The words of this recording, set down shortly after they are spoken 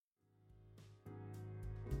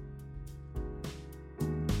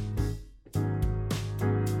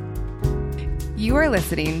You are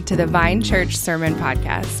listening to the Vine Church Sermon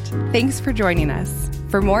Podcast. Thanks for joining us.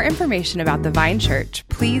 For more information about the Vine Church,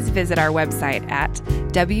 please visit our website at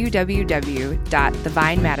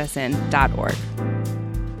www.thevinemadison.org.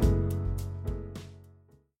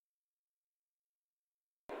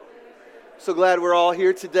 So glad we're all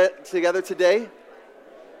here together today.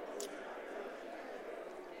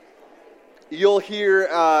 You'll hear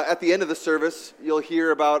at the end of the service, you'll hear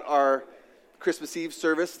about our Christmas Eve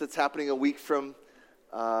service that's happening a week from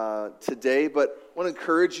today. But I want to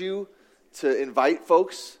encourage you to invite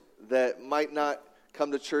folks that might not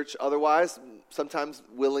come to church otherwise, sometimes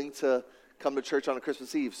willing to come to church on a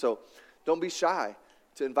Christmas Eve. So don't be shy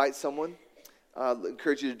to invite someone.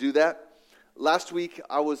 Encourage you to do that. Last week,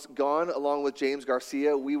 I was gone along with James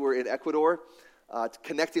Garcia. We were in Ecuador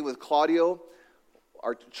connecting with Claudio,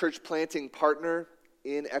 our church planting partner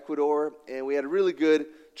in Ecuador, and we had a really good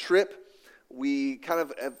trip. We kind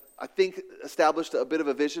of, I think, established a bit of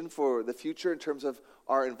a vision for the future in terms of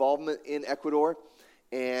our involvement in Ecuador,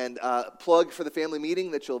 and plug for the family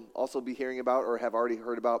meeting that you'll also be hearing about or have already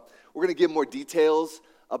heard about. We're going to give more details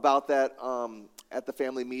about that at the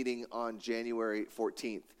family meeting on January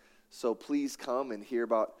 14th. So please come and hear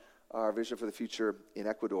about our vision for the future in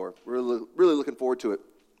Ecuador. We're really looking forward to it.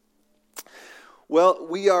 Well,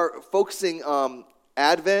 we are focusing on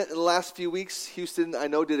Advent in the last few weeks. Houston, I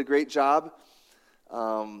know, did a great job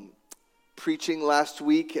preaching last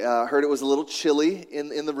week. Heard it was a little chilly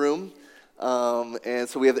in the room. And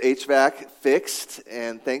so we have the HVAC fixed.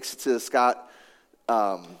 And thanks to Scott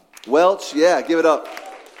Welch. Yeah, give it up.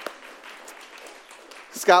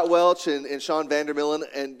 Scott Welch and Sean Vandermillen,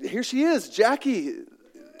 and here she is, Jackie.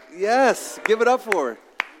 Yes, give it up for her.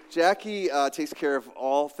 Jackie takes care of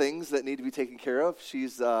all things that need to be taken care of. She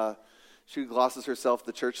glosses herself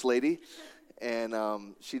the church lady, and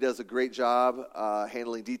she does a great job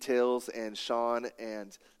handling details, and Sean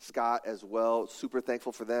and Scott as well. Super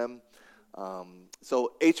thankful for them.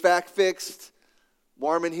 So HVAC fixed,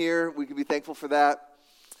 warm in here. We can be thankful for that.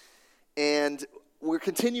 And we're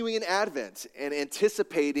continuing in Advent and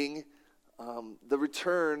anticipating the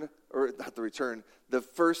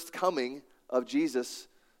first coming of Jesus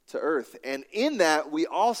to earth. And in that, we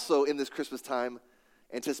also, in this Christmas time,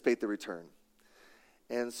 anticipate the return.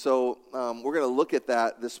 And so we're going to look at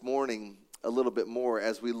that this morning a little bit more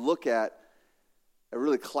as we look at a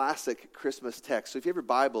really classic Christmas text. So if you have your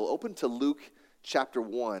Bible, open to Luke chapter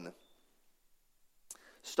 1,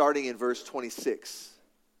 starting in verse 26.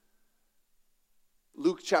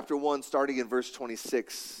 Luke chapter 1, starting in verse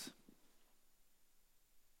 26.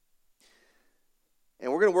 And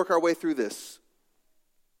we're going to work our way through this.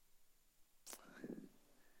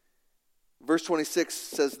 Verse 26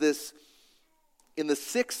 says this: In the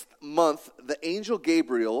 6th month, the angel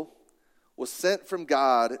Gabriel was sent from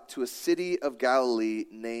God to a city of Galilee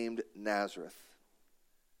named Nazareth,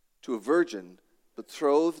 to a virgin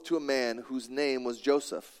betrothed to a man whose name was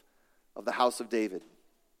Joseph, of the house of David.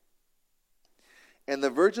 And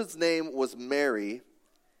the virgin's name was Mary,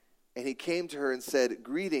 and he came to her and said,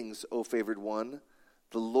 Greetings, O favored one,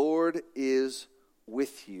 the Lord is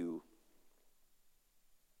with you.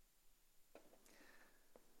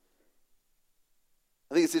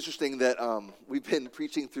 I think it's interesting that we've been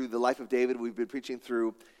preaching through the life of David. We've been preaching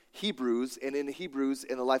through Hebrews, and in Hebrews,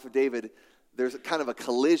 in the life of David, there's kind of a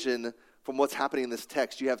collision from what's happening in this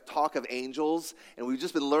text. You have talk of angels, and we've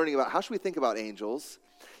just been learning about how should we think about angels.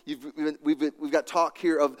 We've got talk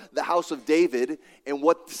here of the house of David and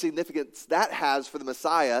what significance that has for the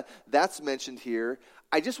Messiah. That's mentioned here.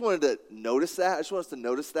 I just wanted to notice that. I just want us to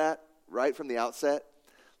notice that right from the outset.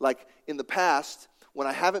 Like in the past, when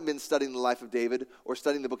I haven't been studying the life of David or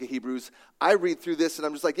studying the book of Hebrews, I read through this and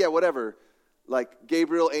I'm just like, yeah, whatever. Like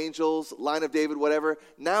Gabriel, angels, line of David, whatever.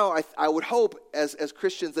 Now I would hope as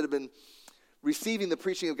Christians that have been receiving the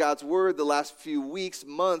preaching of God's word the last few weeks,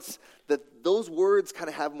 months, that those words kind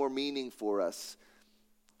of have more meaning for us.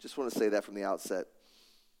 Just want to say that from the outset.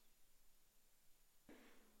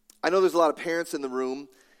 I know there's a lot of parents in the room,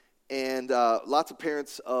 and lots of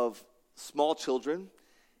parents of small children.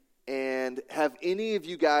 And have any of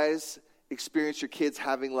you guys experienced your kids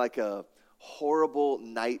having like a horrible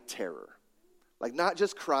night terror? Like not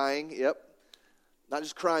just crying, not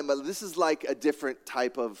just crying, but this is like a different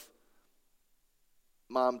type of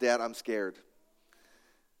Mom, Dad, I'm scared.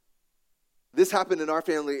 This happened in our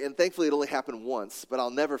family, and thankfully it only happened once, but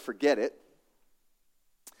I'll never forget it.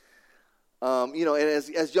 And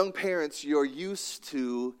as young parents, you're used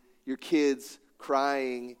to your kids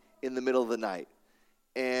crying in the middle of the night.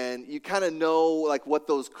 And you kind of know like what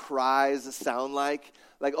those cries sound like.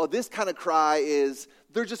 Like, oh, this kind of cry is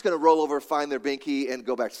they're just going to roll over, find their binky, and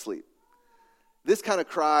go back to sleep. This kind of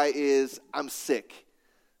cry is, I'm sick.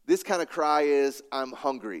 This kind of cry is, I'm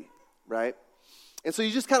hungry, right? And so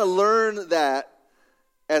you just kind of learn that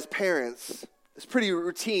as parents. It's pretty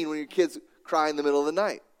routine when your kids cry in the middle of the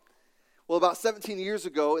night. Well, about 17 years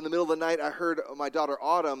ago, in the middle of the night, I heard my daughter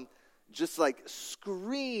Autumn just like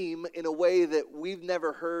scream in a way that we've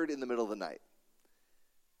never heard in the middle of the night.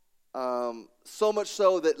 So much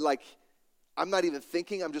so that like I'm not even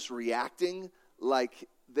thinking, I'm just reacting. Like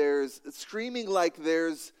there's screaming like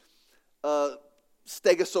there's a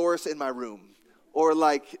stegosaurus in my room, or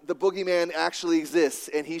like the boogeyman actually exists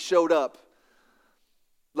and he showed up.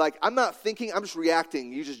 Like I'm not thinking, I'm just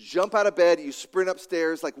reacting. You just jump out of bed, you sprint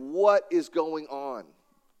upstairs, like what is going on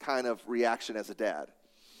kind of reaction as a dad.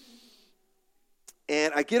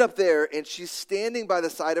 And I get up there, and she's standing by the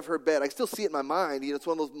side of her bed. I still see it in my mind. You know, it's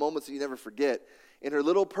one of those moments that you never forget. In her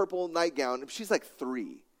little purple nightgown. She's like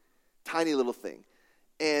 3, tiny little thing.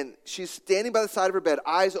 And she's standing by the side of her bed,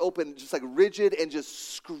 eyes open, just like rigid and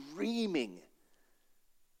just screaming.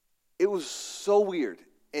 It was so weird.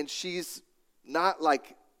 And she's not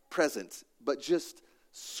like present, but just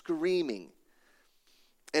screaming.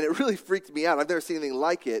 And it really freaked me out. I've never seen anything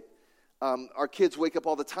like it. Our kids wake up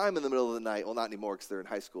all the time in the middle of the night. Well, not anymore because they're in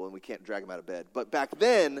high school and we can't drag them out of bed. But back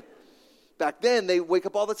then they wake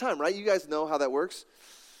up all the time, right? You guys know how that works.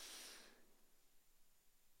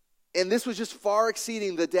 And this was just far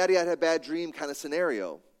exceeding the daddy I'd had a bad dream kind of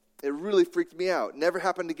scenario. It really freaked me out. Never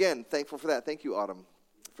happened again. Thankful for that. Thank you, Autumn,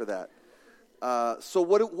 for that. So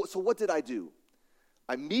what did I do?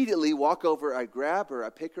 I immediately walk over, I grab her,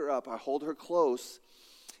 I pick her up, I hold her close,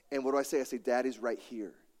 and what do I say? I say, Daddy's right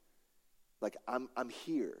here. Like, I'm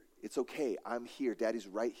here. It's okay. I'm here. Daddy's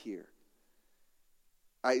right here.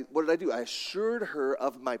 What did I do? I assured her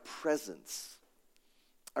of my presence.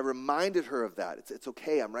 I reminded her of that. It's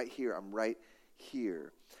okay. I'm right here. I'm right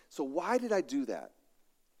here. So why did I do that?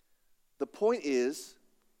 The point is,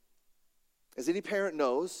 as any parent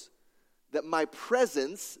knows, that my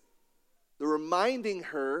presence, the reminding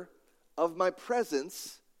her of my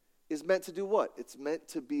presence, is meant to do what? It's meant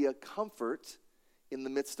to be a comfort in the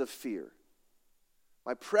midst of fear.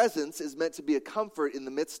 My presence is meant to be a comfort in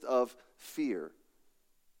the midst of fear.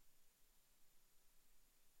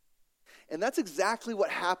 And that's exactly what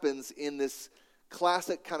happens in this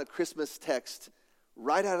classic kind of Christmas text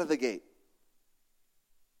right out of the gate.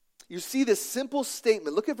 You see this simple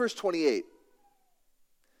statement. Look at verse 28.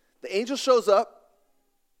 The angel shows up.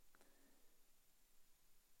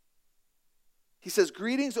 He says,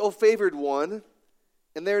 "Greetings, O favored one."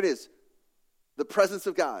 And there it is, the presence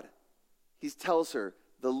of God. He tells her,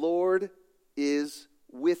 the Lord is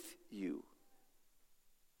with you.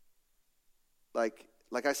 Like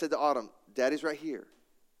I said to Autumn, Daddy's right here.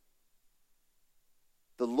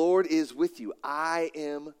 The Lord is with you. I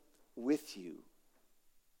am with you.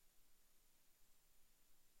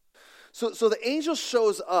 So the angel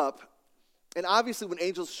shows up, and obviously when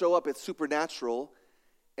angels show up, it's supernatural.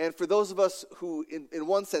 And for those of us who, in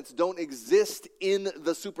one sense, don't exist in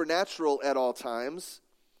the supernatural at all times,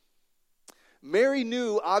 Mary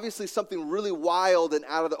knew, obviously, something really wild and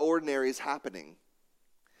out of the ordinary is happening.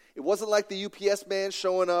 It wasn't like the UPS man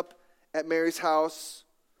showing up at Mary's house.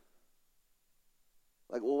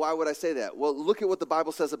 Like, well, why would I say that? Well, look at what the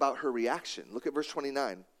Bible says about her reaction. Look at verse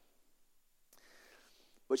 29.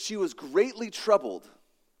 But she was greatly troubled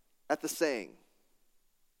at the saying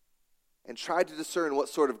and tried to discern what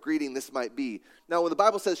sort of greeting this might be. Now, when the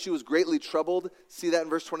Bible says she was greatly troubled, see that in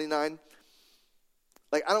verse 29?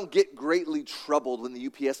 Like, I don't get greatly troubled when the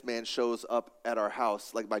UPS man shows up at our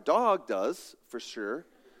house. Like, my dog does, for sure.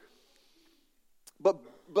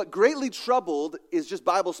 But greatly troubled is just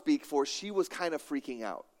Bible speak for she was kind of freaking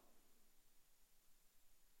out.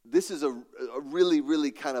 This is a really,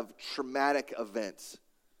 really kind of traumatic event.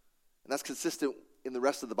 And that's consistent in the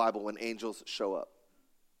rest of the Bible when angels show up.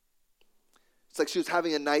 It's like she was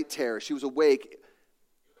having a night terror. She was awake,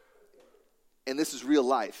 and this is real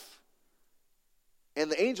life. And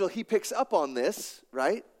the angel, he picks up on this,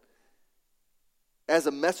 right? As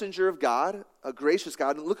a messenger of God, a gracious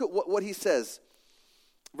God. And look at what he says.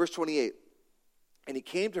 Verse 28. And he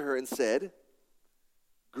came to her and said,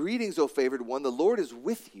 "Greetings, O favored one, the Lord is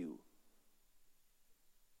with you."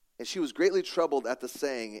 And she was greatly troubled at the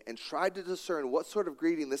saying and tried to discern what sort of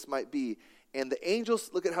greeting this might be. And the angel,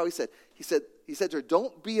 look at how he said. He said to her,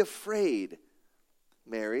 "Don't be afraid,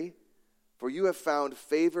 Mary, for you have found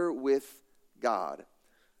favor with God."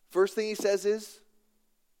 First thing he says is,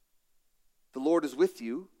 the Lord is with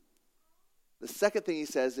you. The second thing he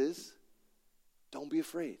says is, don't be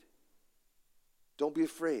afraid. Don't be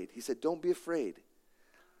afraid. He said, don't be afraid.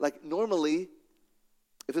 Like normally,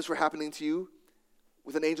 if this were happening to you,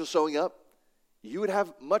 with an angel showing up, you would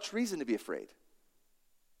have much reason to be afraid.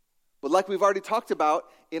 But like we've already talked about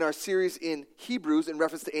in our series in Hebrews in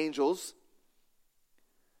reference to angels,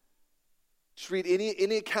 just read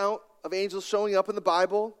any account of angels showing up in the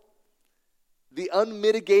Bible. The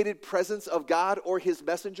unmitigated presence of God or his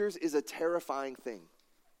messengers is a terrifying thing.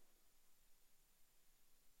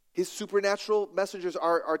 His supernatural messengers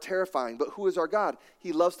are terrifying, but who is our God?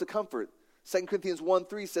 He loves to comfort. 2 Corinthians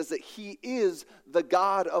 1:3 says that he is the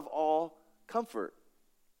God of all comfort.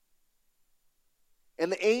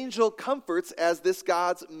 And the angel comforts as this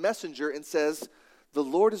God's messenger and says, the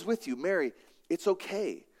Lord is with you. Mary, it's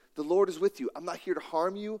okay. The Lord is with you. I'm not here to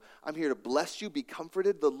harm you. I'm here to bless you. Be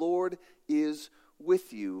comforted. The Lord is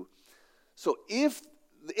with you. So if,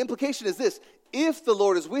 the implication is this, if the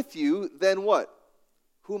Lord is with you, then what?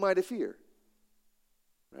 Who am I to fear?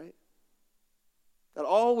 Right? That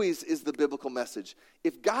always is the biblical message.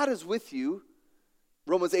 If God is with you,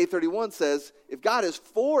 Romans 8:31 says, if God is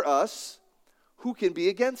for us, who can be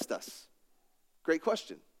against us? Great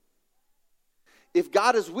question. If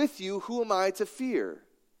God is with you, who am I to fear?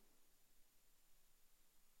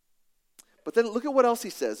 But then look at what else he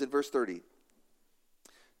says in verse 30.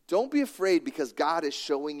 Don't be afraid because God is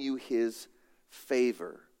showing you his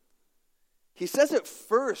favor. He says it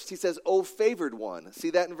first. He says, "O favored one." See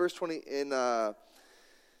that in verse 20 in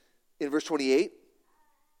verse 28?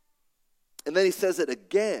 And then he says it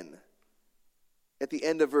again at the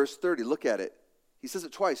end of verse 30. Look at it. He says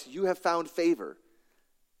it twice. You have found favor.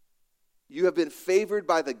 You have been favored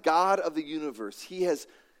by the God of the universe. He has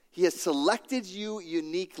selected you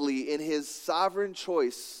uniquely in his sovereign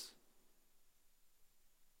choice.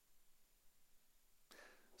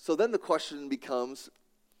 So then the question becomes,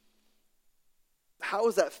 how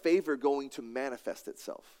is that favor going to manifest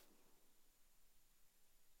itself?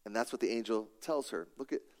 And that's what the angel tells her.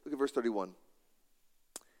 Look at verse 31.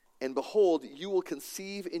 And behold, you will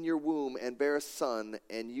conceive in your womb and bear a son,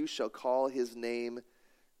 and you shall call his name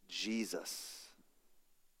Jesus.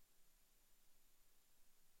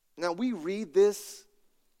 Now, we read this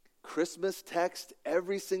Christmas text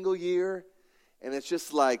every single year, and it's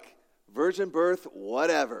just like virgin birth,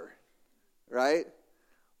 whatever, right?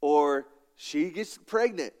 Or she gets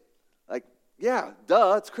pregnant. Like, yeah,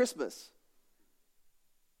 duh, it's Christmas.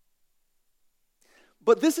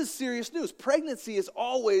 But this is serious news. Pregnancy is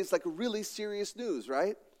always like really serious news,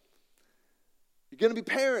 right? You're going to be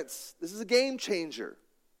parents. This is a game changer.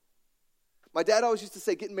 My dad always used to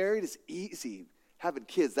say, getting married is easy. Having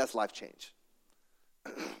kids, that's life change.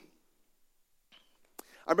 I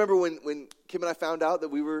remember when Kim and I found out that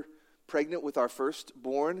we were pregnant with our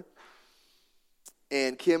firstborn,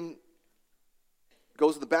 and Kim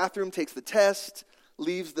goes to the bathroom, takes the test,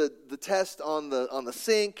 leaves the test on the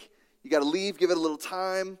sink. You got to leave, give it a little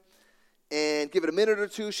time, and give it a minute or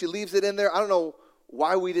two. She leaves it in there. I don't know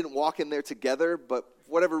why we didn't walk in there together, but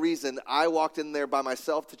for whatever reason, I walked in there by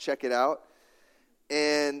myself to check it out.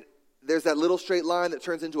 And there's that little straight line that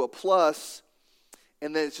turns into a plus,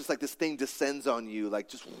 and then it's just like this thing descends on you, like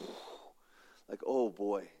just, like, oh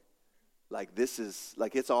boy, like this is,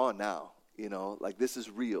 like it's on now, you know, like this is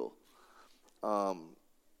real.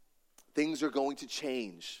 Things are going to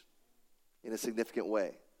change in a significant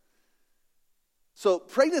way. So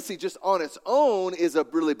pregnancy just on its own is a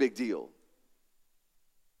really big deal.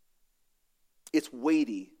 It's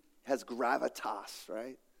weighty, has gravitas,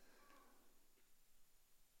 right?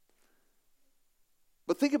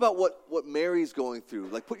 But think about what Mary's going through.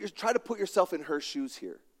 Like try to put yourself in her shoes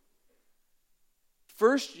here.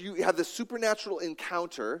 First, you have this supernatural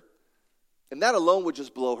encounter, and that alone would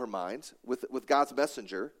just blow her mind with God's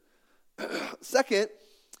messenger. Second,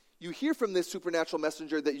 you hear from this supernatural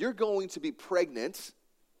messenger that you're going to be pregnant.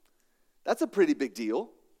 That's a pretty big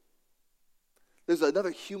deal. There's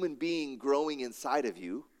another human being growing inside of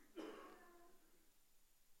you.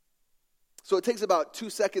 So it takes about 2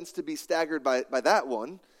 seconds to be staggered by that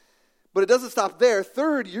one. But it doesn't stop there.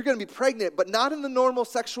 Third, you're going to be pregnant, but not in the normal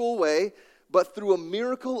sexual way, but through a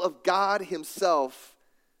miracle of God himself.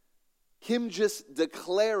 Him just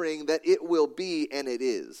declaring that it will be, and it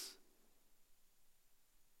is.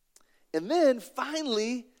 And then,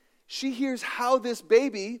 finally, she hears how this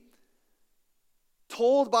baby,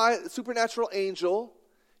 told by a supernatural angel,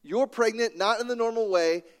 you're pregnant, not in the normal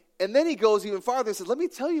way. And then he goes even farther and says, let me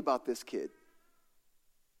tell you about this kid.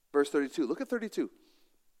 Verse 32. Look at 32.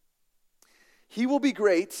 He will be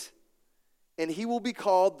great, and he will be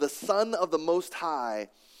called the Son of the Most High.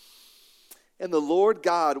 And the Lord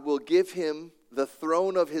God will give him the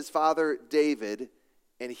throne of his father David,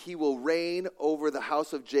 and he will reign over the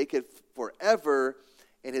house of Jacob forever,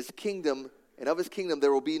 and of his kingdom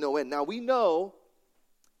there will be no end. Now we know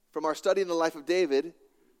from our study in the life of David,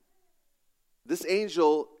 this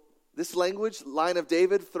angel, this language, line of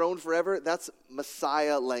David, throne forever, that's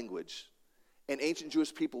Messiah language. And ancient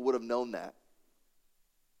Jewish people would have known that.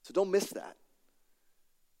 So don't miss that.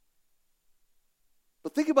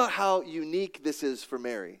 But think about how unique this is for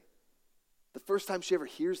Mary. The first time she ever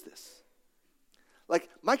hears this. Like,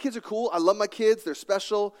 my kids are cool. I love my kids. They're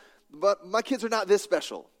special. But my kids are not this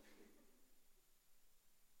special.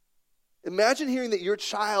 Imagine hearing that your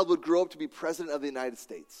child would grow up to be president of the United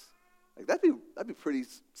States. Like, that'd be pretty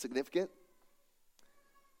significant.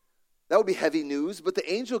 That would be heavy news. But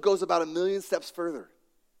the angel goes about 1,000,000 steps further.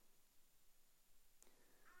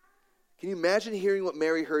 Can you imagine hearing what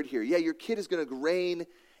Mary heard here? Yeah, your kid is going to reign,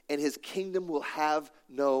 and his kingdom will have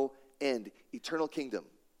no end. Eternal kingdom.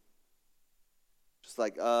 Just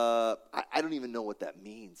like, I don't even know what that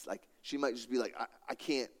means. Like, she might just be like, I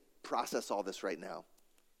can't process all this right now.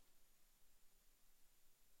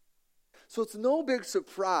 So it's no big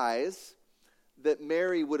surprise that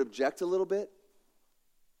Mary would object a little bit.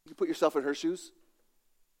 You put yourself in her shoes.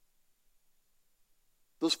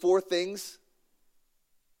 Those 4 things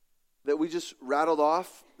that we just rattled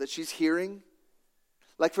off that she's hearing,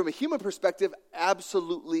 like from a human perspective,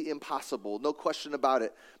 absolutely impossible, no question about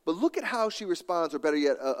it. But look at how she responds, or better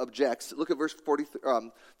yet, objects. Look at verse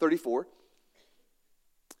 34.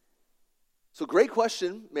 So great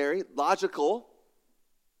question, Mary, logical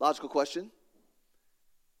question.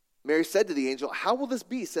 Mary said to the angel, "How will this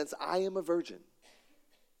be since I am a virgin?"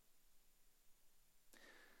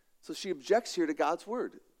 So she objects here to God's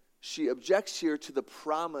word. She objects here to the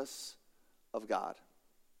promise of God.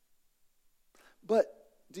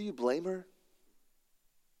 But do you blame her?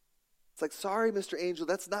 It's like, sorry, Mr. Angel,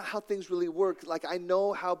 that's not how things really work. Like, I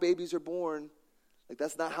know how babies are born. Like,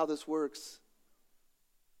 that's not how this works.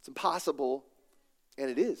 It's impossible.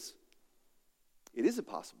 And it is. It is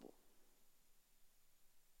impossible.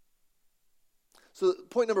 So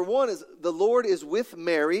point number 1 is the Lord is with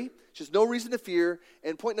Mary. She has no reason to fear.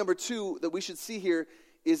 And point number 2 that we should see here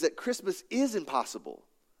is that Christmas is impossible.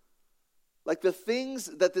 Like, the things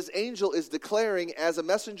that this angel is declaring as a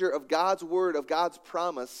messenger of God's word, of God's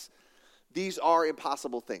promise, these are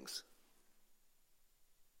impossible things.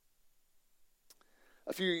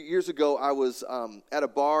 A few years ago, I was at a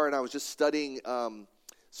bar and I was just studying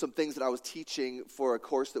some things that I was teaching for a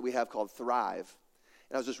course that we have called Thrive.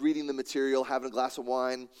 And I was just reading the material, having a glass of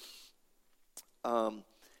wine. And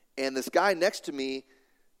this guy next to me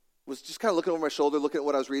was just kind of looking over my shoulder, looking at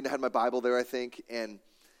what I was reading. I had my Bible there, I think. And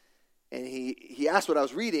he asked what I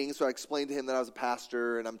was reading, so I explained to him that I was a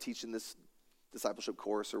pastor and I'm teaching this discipleship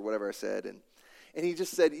course or whatever I said. And he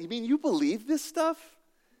just said, "You mean you believe this stuff?"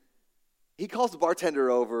 He calls the bartender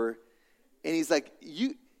over and he's like,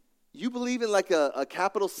 You believe in like a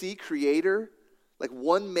capital C creator? Like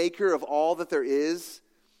one maker of all that there is?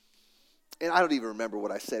 And I don't even remember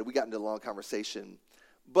what I said. We got into a long conversation.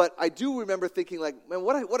 But I do remember thinking like, man,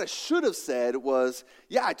 what I should have said was,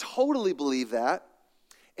 yeah, I totally believe that.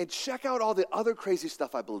 And check out all the other crazy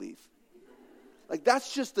stuff I believe. Like,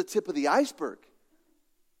 that's just the tip of the iceberg.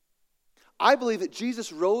 I believe that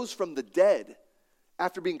Jesus rose from the dead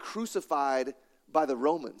after being crucified by the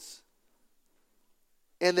Romans.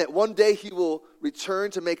 And that one day he will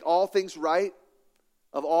return to make all things right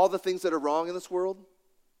of all the things that are wrong in this world.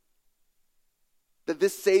 That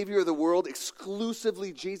this Savior of the world,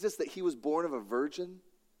 exclusively Jesus, that he was born of a virgin.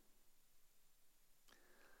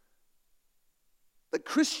 That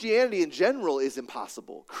Christianity in general is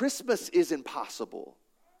impossible. Christmas is impossible.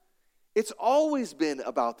 It's always been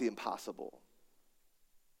about the impossible.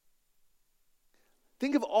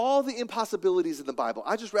 Think of all the impossibilities in the Bible.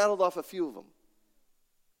 I just rattled off a few of them.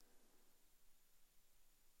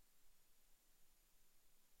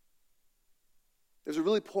 There's a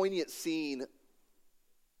really poignant scene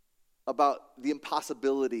about the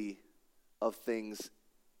impossibility of things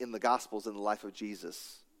in the Gospels in the life of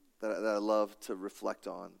Jesus that I love to reflect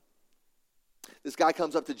on. This guy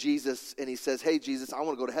comes up to Jesus and he says, "Hey, Jesus, I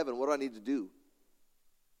want to go to heaven. What do I need to do?"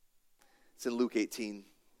 It's in Luke 18.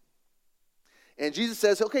 And Jesus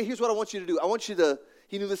says, "Okay, here's what I want you to do. I want you to,"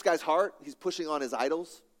 he knew this guy's heart. He's pushing on his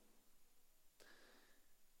idols.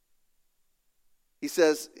 He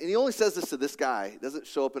says, and he only says this to this guy. It doesn't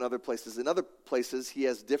show up in other places. In other places, he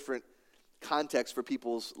has different context for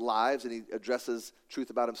people's lives, and he addresses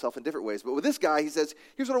truth about himself in different ways. But with this guy, he says,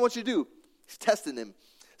 "Here's what I want you to do." He's testing him.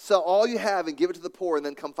 "Sell all you have and give it to the poor, and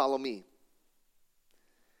then come follow me."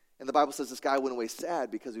 And the Bible says this guy went away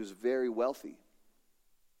sad because he was very wealthy.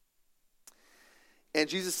 And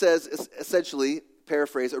Jesus says, essentially,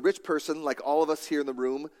 paraphrase, a rich person, like all of us here in the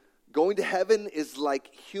room, going to heaven is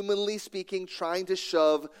like, humanly speaking, trying to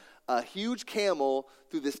shove a huge camel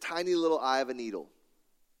through this tiny little eye of a needle.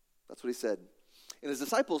 That's what he said. And his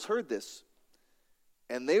disciples heard this.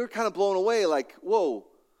 And they were kind of blown away, like, whoa.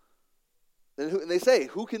 And they say,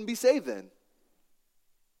 who can be saved then?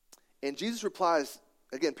 And Jesus replies,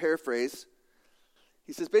 again, paraphrase.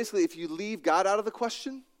 He says, basically, if you leave God out of the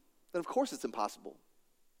question, then of course it's impossible.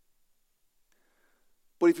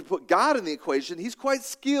 But if you put God in the equation, he's quite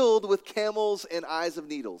skilled with camels and eyes of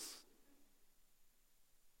needles.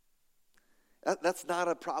 That's not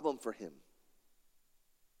a problem for him.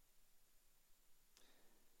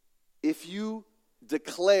 If you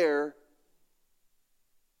declare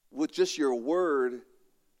with just your word,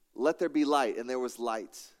 let there be light, and there was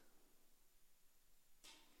light.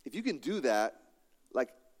 If you can do that, like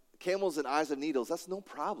camels and eyes of needles, that's no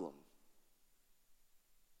problem.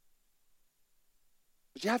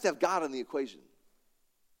 But you have to have God in the equation.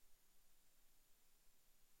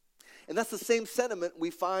 And that's the same sentiment we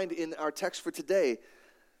find in our text for today.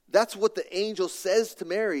 That's what the angel says to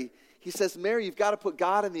Mary. He says, Mary, you've got to put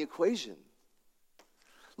God in the equation.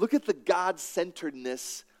 Look at the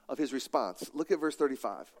God-centeredness of his response. Look at verse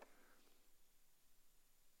 35.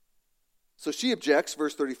 So she objects,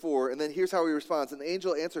 verse 34, and then here's how he responds. And the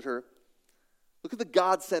angel answered her. Look at the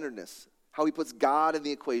God-centeredness, how he puts God in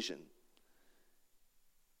the equation.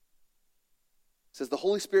 It says, the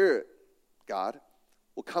Holy Spirit, God,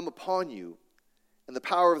 will come upon you, and the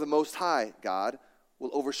power of the Most High, God, will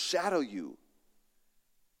overshadow you.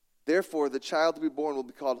 Therefore, the child to be born will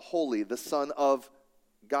be called Holy, the Son of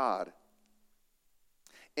God.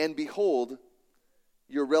 And behold,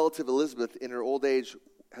 your relative Elizabeth in her old age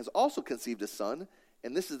has also conceived a son,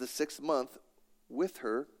 and this is the 6th month with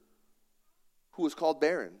her, who is called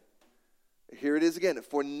barren. Here it is again.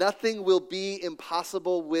 For nothing will be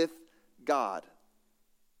impossible with God.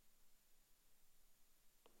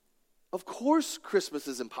 Of course Christmas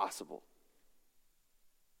is impossible.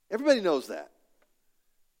 Everybody knows that.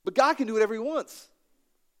 But God can do whatever he wants.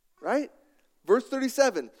 Right? Verse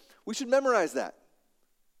 37. We should memorize that.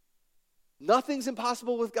 Nothing's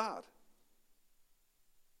impossible with God.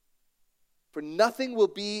 For nothing will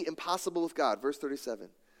be impossible with God. Verse 37.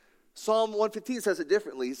 Psalm 115 says it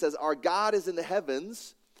differently. He says, our God is in the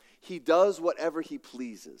heavens. He does whatever he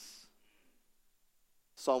pleases.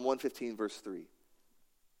 Psalm 115, verse 3.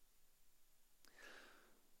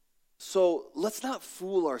 So let's not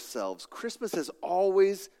fool ourselves. Christmas has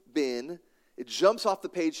always been, it jumps off the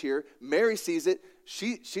page here. Mary sees it.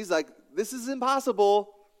 She's like, this is impossible.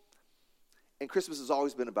 And Christmas has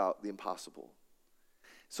always been about the impossible.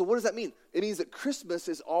 So what does that mean? It means that Christmas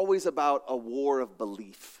is always about a war of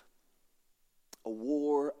belief. A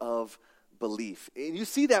war of belief. And you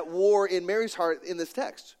see that war in Mary's heart in this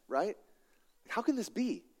text, right? How can this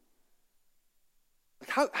be?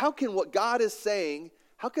 Like how can what God is saying,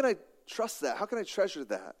 how can I trust that? How can I treasure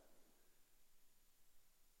that?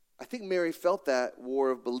 I think Mary felt that war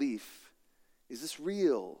of belief. Is this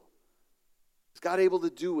real? Is God able to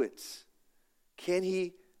do it? Can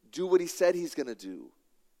he do what he said he's going to do?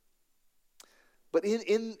 But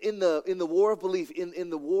in the war of belief, in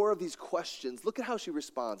the war of these questions, look at how she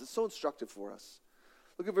responds. It's so instructive for us.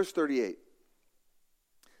 Look at verse 38.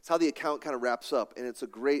 It's how the account kind of wraps up, and it's a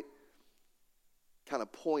great kind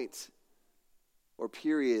of point or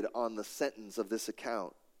period on the sentence of this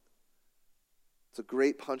account. It's a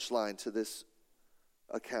great punchline to this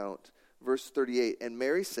account. Verse 38, and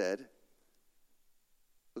Mary said,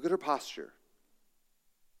 look at her posture.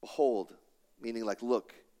 Behold, meaning like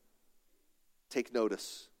look, take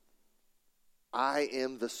notice. I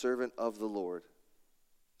am the servant of the Lord.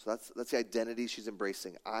 So that's the identity she's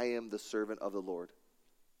embracing. I am the servant of the Lord.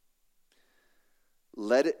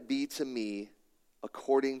 Let it be to me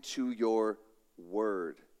according to your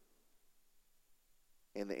word.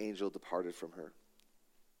 And the angel departed from her.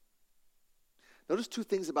 Notice two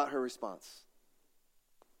things about her response.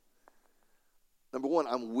 Number one,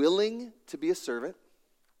 I'm willing to be a servant.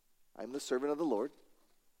 I'm the servant of the Lord.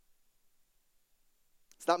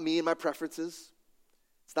 It's not me and my preferences.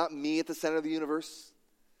 It's not me at the center of the universe.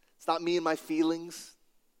 It's not me and my feelings.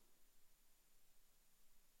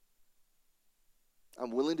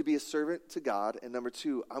 I'm willing to be a servant to God. And number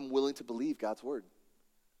two, I'm willing to believe God's word.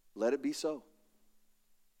 Let it be so.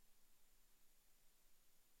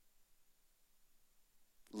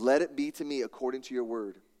 Let it be to me according to your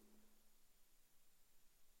word.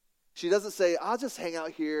 She doesn't say, I'll just hang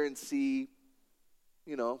out here and see,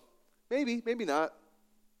 maybe, maybe not.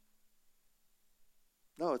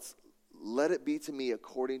 No, it's let it be to me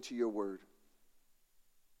according to your word.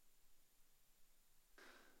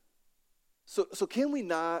 So can we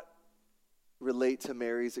not relate to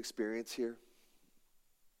Mary's experience here?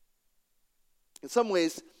 In some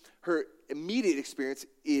ways, her immediate experience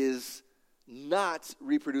is not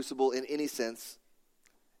reproducible in any sense.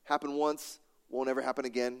 Happened once, won't ever happen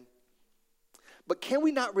again. But can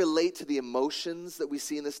we not relate to the emotions that we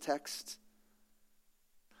see in this text?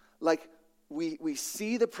 Like, we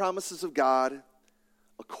see the promises of God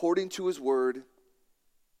according to his word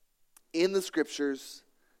in the scriptures,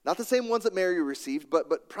 not the same ones that Mary received,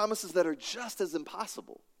 but promises that are just as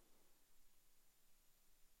impossible.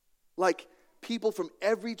 Like, people from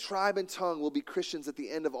every tribe and tongue will be Christians at the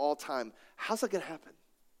end of all time. How's that going to happen?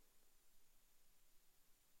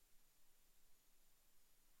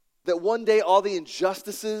 That one day all the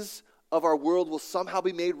injustices of our world will somehow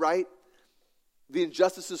be made right. The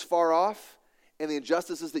injustices far off and the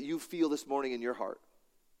injustices that you feel this morning in your heart.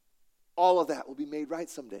 All of that will be made right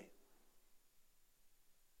someday.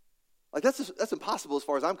 Like that's impossible as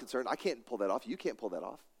far as I'm concerned. I can't pull that off. You can't pull that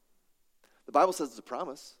off. The Bible says it's a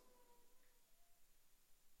promise.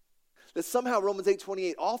 That somehow Romans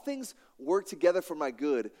 8:28, all things work together for my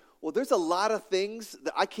good. Well, there's a lot of things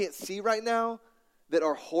that I can't see right now that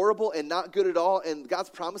are horrible and not good at all. And God's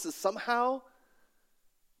promise is somehow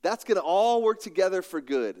that's going to all work together for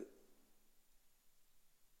good.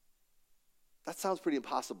 That sounds pretty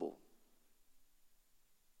impossible.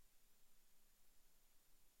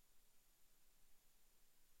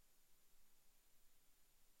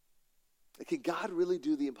 Can God really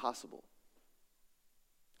do the impossible?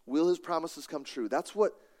 Will his promises come true? That's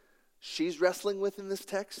what she's wrestling with in this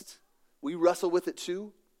text. We wrestle with it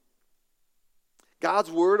too.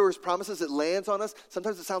 God's word or his promises, it lands on us.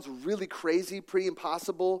 Sometimes it sounds really crazy, pretty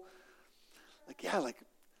impossible. Like,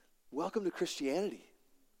 welcome to Christianity.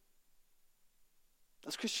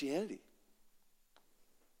 That's Christianity.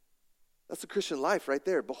 That's the Christian life right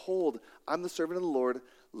there. Behold, I'm the servant of the Lord.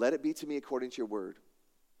 Let it be to me according to your word.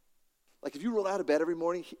 Like if you roll out of bed every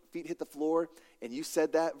morning, feet hit the floor, and you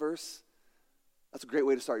said that verse, that's a great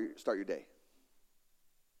way to start your day.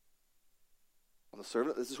 I'm the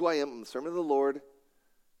servant. This is who I am. I'm the servant of the Lord.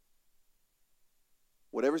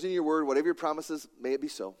 Whatever's in your word, whatever your promises, may it be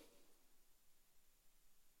so.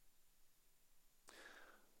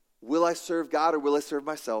 Will I serve God or will I serve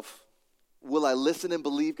myself? Will I listen and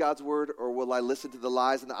believe God's word, or will I listen to the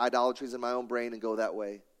lies and the idolatries in my own brain and go that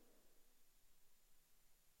way?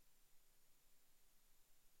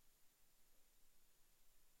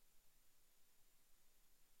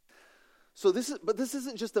 So this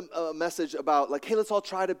isn't just a message about like, hey, let's all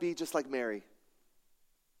try to be just like Mary.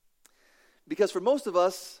 Because for most of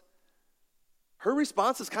us, her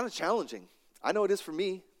response is kind of challenging. I know it is for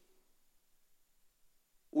me.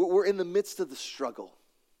 We're in the midst of the struggle.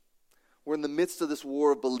 We're in the midst of this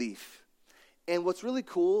war of belief. And what's really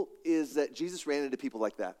cool is that Jesus ran into people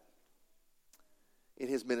like that in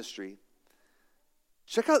his ministry.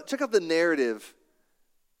 Check out the narrative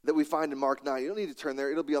that we find in Mark 9. You don't need to turn there.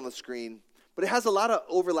 It'll be on the screen. But it has a lot of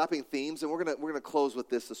overlapping themes, and we're gonna close with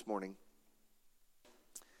this morning.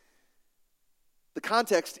 The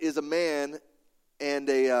context is a man and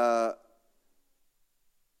a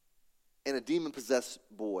demon-possessed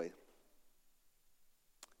boy.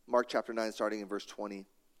 Mark chapter 9, starting in verse 20.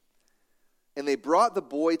 And they brought the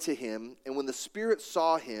boy to him, and when the spirit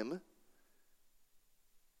saw him,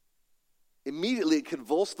 immediately it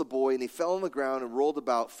convulsed the boy, and he fell on the ground and rolled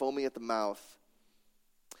about, foaming at the mouth.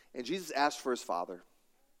 And Jesus asked for his father.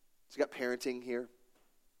 He's got parenting here.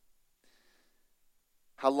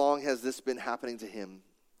 How long has this been happening to him?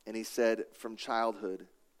 And he said, from childhood.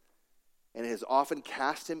 And it has often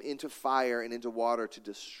cast him into fire and into water to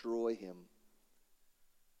destroy him.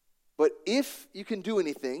 But if you can do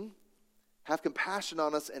anything, have compassion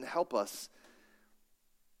on us and help us.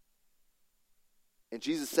 And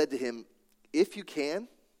Jesus said to him, if you can,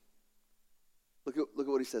 look at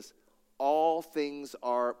what he says. All things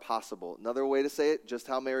are possible. Another way to say it, just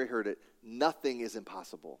how Mary heard it. Nothing is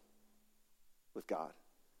impossible with God.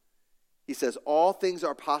 He says, all things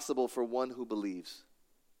are possible for one who believes.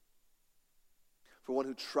 For one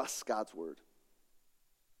who trusts God's word.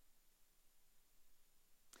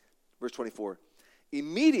 Verse 24.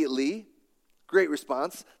 Immediately, great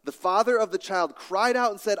response, the father of the child cried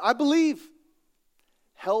out and said, I believe.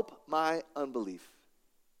 Help my unbelief.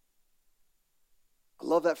 I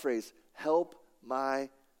love that phrase. Help my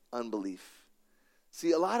unbelief.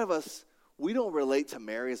 See, a lot of us, we don't relate to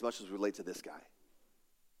Mary as much as we relate to this guy.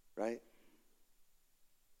 Right?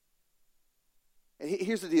 And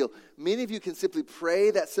here's the deal. Many of you can simply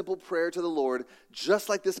pray that simple prayer to the Lord, just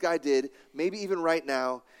like this guy did, maybe even right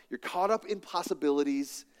now. You're caught up in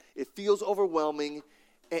possibilities. It feels overwhelming.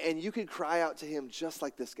 And you can cry out to him just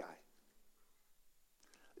like this guy.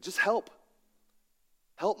 Just help.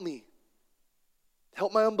 Help me.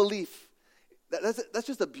 Help my unbelief. That's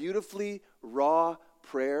just a beautifully raw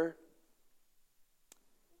prayer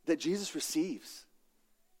that Jesus receives.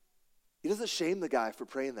 He doesn't shame the guy for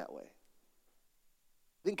praying that way.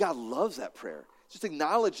 I think God loves that prayer. Just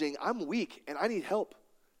acknowledging I'm weak and I need help.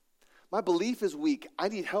 My belief is weak. I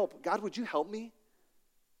need help. God, would you help me?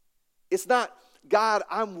 It's not, God,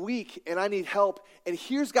 I'm weak and I need help. And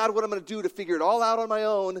here's, God, what I'm going to do to figure it all out on my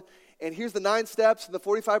own. And here's the 9 steps and the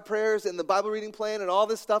 45 prayers and the Bible reading plan and all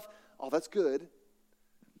this stuff. Oh, that's good.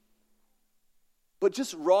 But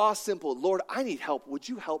just raw, simple, Lord, I need help. Would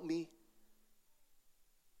you help me?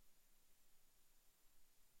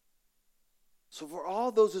 So for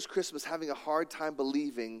all those this Christmas having a hard time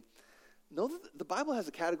believing, know that the Bible has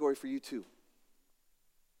a category for you too.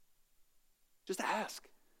 Just ask.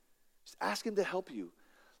 Just ask him to help you.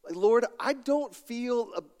 Like, Lord, I don't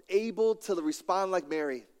feel able to respond like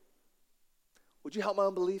Mary. Would you help my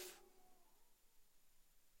unbelief?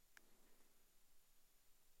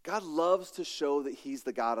 God loves to show that he's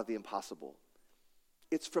the God of the impossible.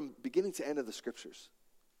 It's from beginning to end of the scriptures.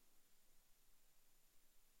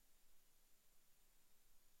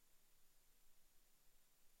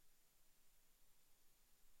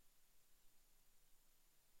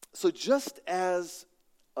 So just as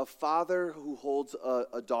a father who holds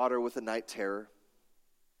a daughter with a night terror,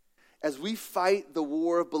 as we fight the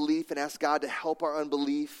war of belief and ask God to help our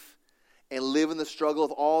unbelief and live in the struggle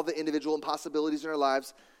of all the individual impossibilities in our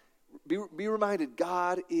lives, be reminded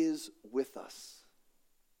God is with us.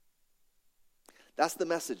 That's the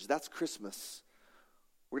message. That's Christmas.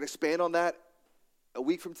 We're going to expand on that a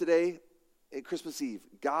week from today at Christmas Eve.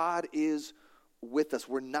 God is with us.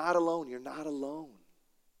 We're not alone. You're not alone.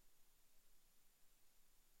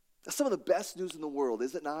 That's some of the best news in the world,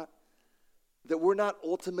 is it not? That we're not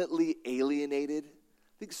ultimately alienated.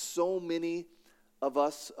 I think so many of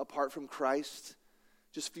us, apart from Christ,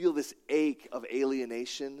 just feel this ache of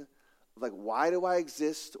alienation. Like, why do I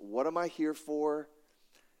exist? What am I here for?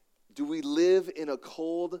 Do we live in a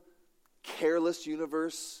cold, careless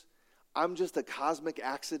universe? I'm just a cosmic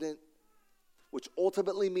accident, which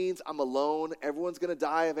ultimately means I'm alone. Everyone's going to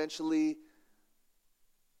die eventually.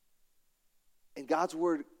 And God's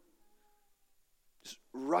word just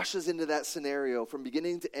rushes into that scenario from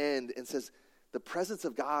beginning to end and says, the presence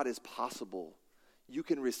of God is possible. You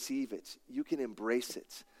can receive it. You can embrace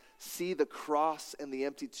it. See the cross and the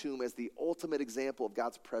empty tomb as the ultimate example of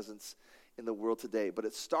God's presence in the world today. But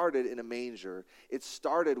it started in a manger. It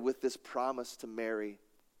started with this promise to Mary.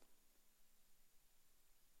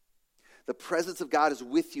 The presence of God is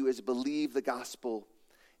with you as you believe the gospel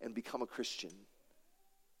and become a Christian.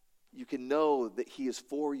 You can know that he is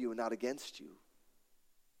for you and not against you.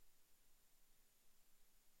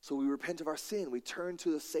 So we repent of our sin. We turn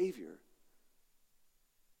to the Savior.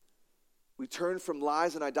 We turn from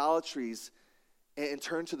lies and idolatries and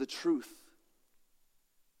turn to the truth.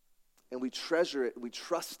 And we treasure it. We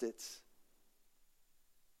trust it.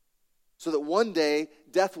 So that one day,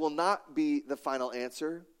 death will not be the final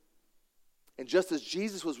answer. And just as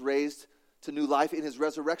Jesus was raised to new life in his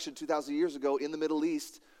resurrection 2,000 years ago in the Middle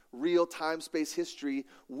East, real time, space history,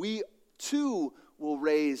 we too will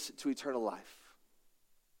raise to eternal life.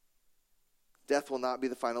 Death will not be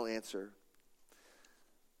the final answer.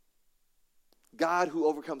 God, who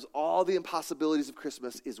overcomes all the impossibilities of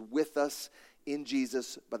Christmas, is with us in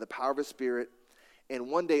Jesus by the power of his Spirit. And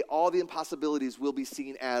one day, all the impossibilities will be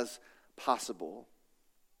seen as possible.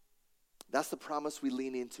 That's the promise we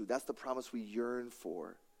lean into. That's the promise we yearn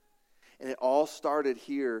for. And it all started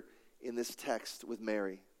here in this text with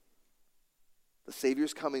Mary. The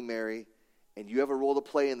Savior's coming, Mary, and you have a role to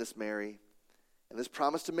play in this, Mary. And this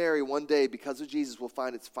promise to Mary one day, because of Jesus, will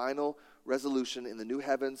find its final resolution in the new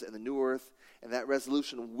heavens and the new earth. And that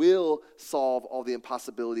resolution will solve all the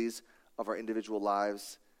impossibilities of our individual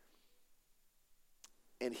lives.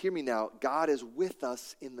 And hear me now, God is with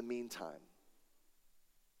us in the meantime.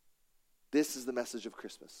 This is the message of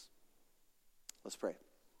Christmas. Let's pray.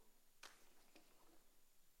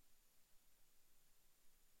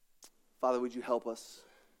 Father, would you help us?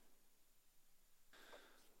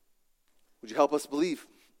 Would you help us believe?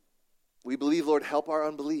 We believe, Lord, help our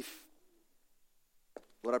unbelief.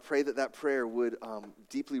 Lord, I pray that that prayer would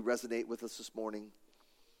deeply resonate with us this morning.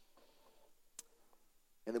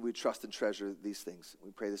 And that we trust and treasure these things.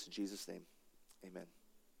 We pray this in Jesus' name. Amen.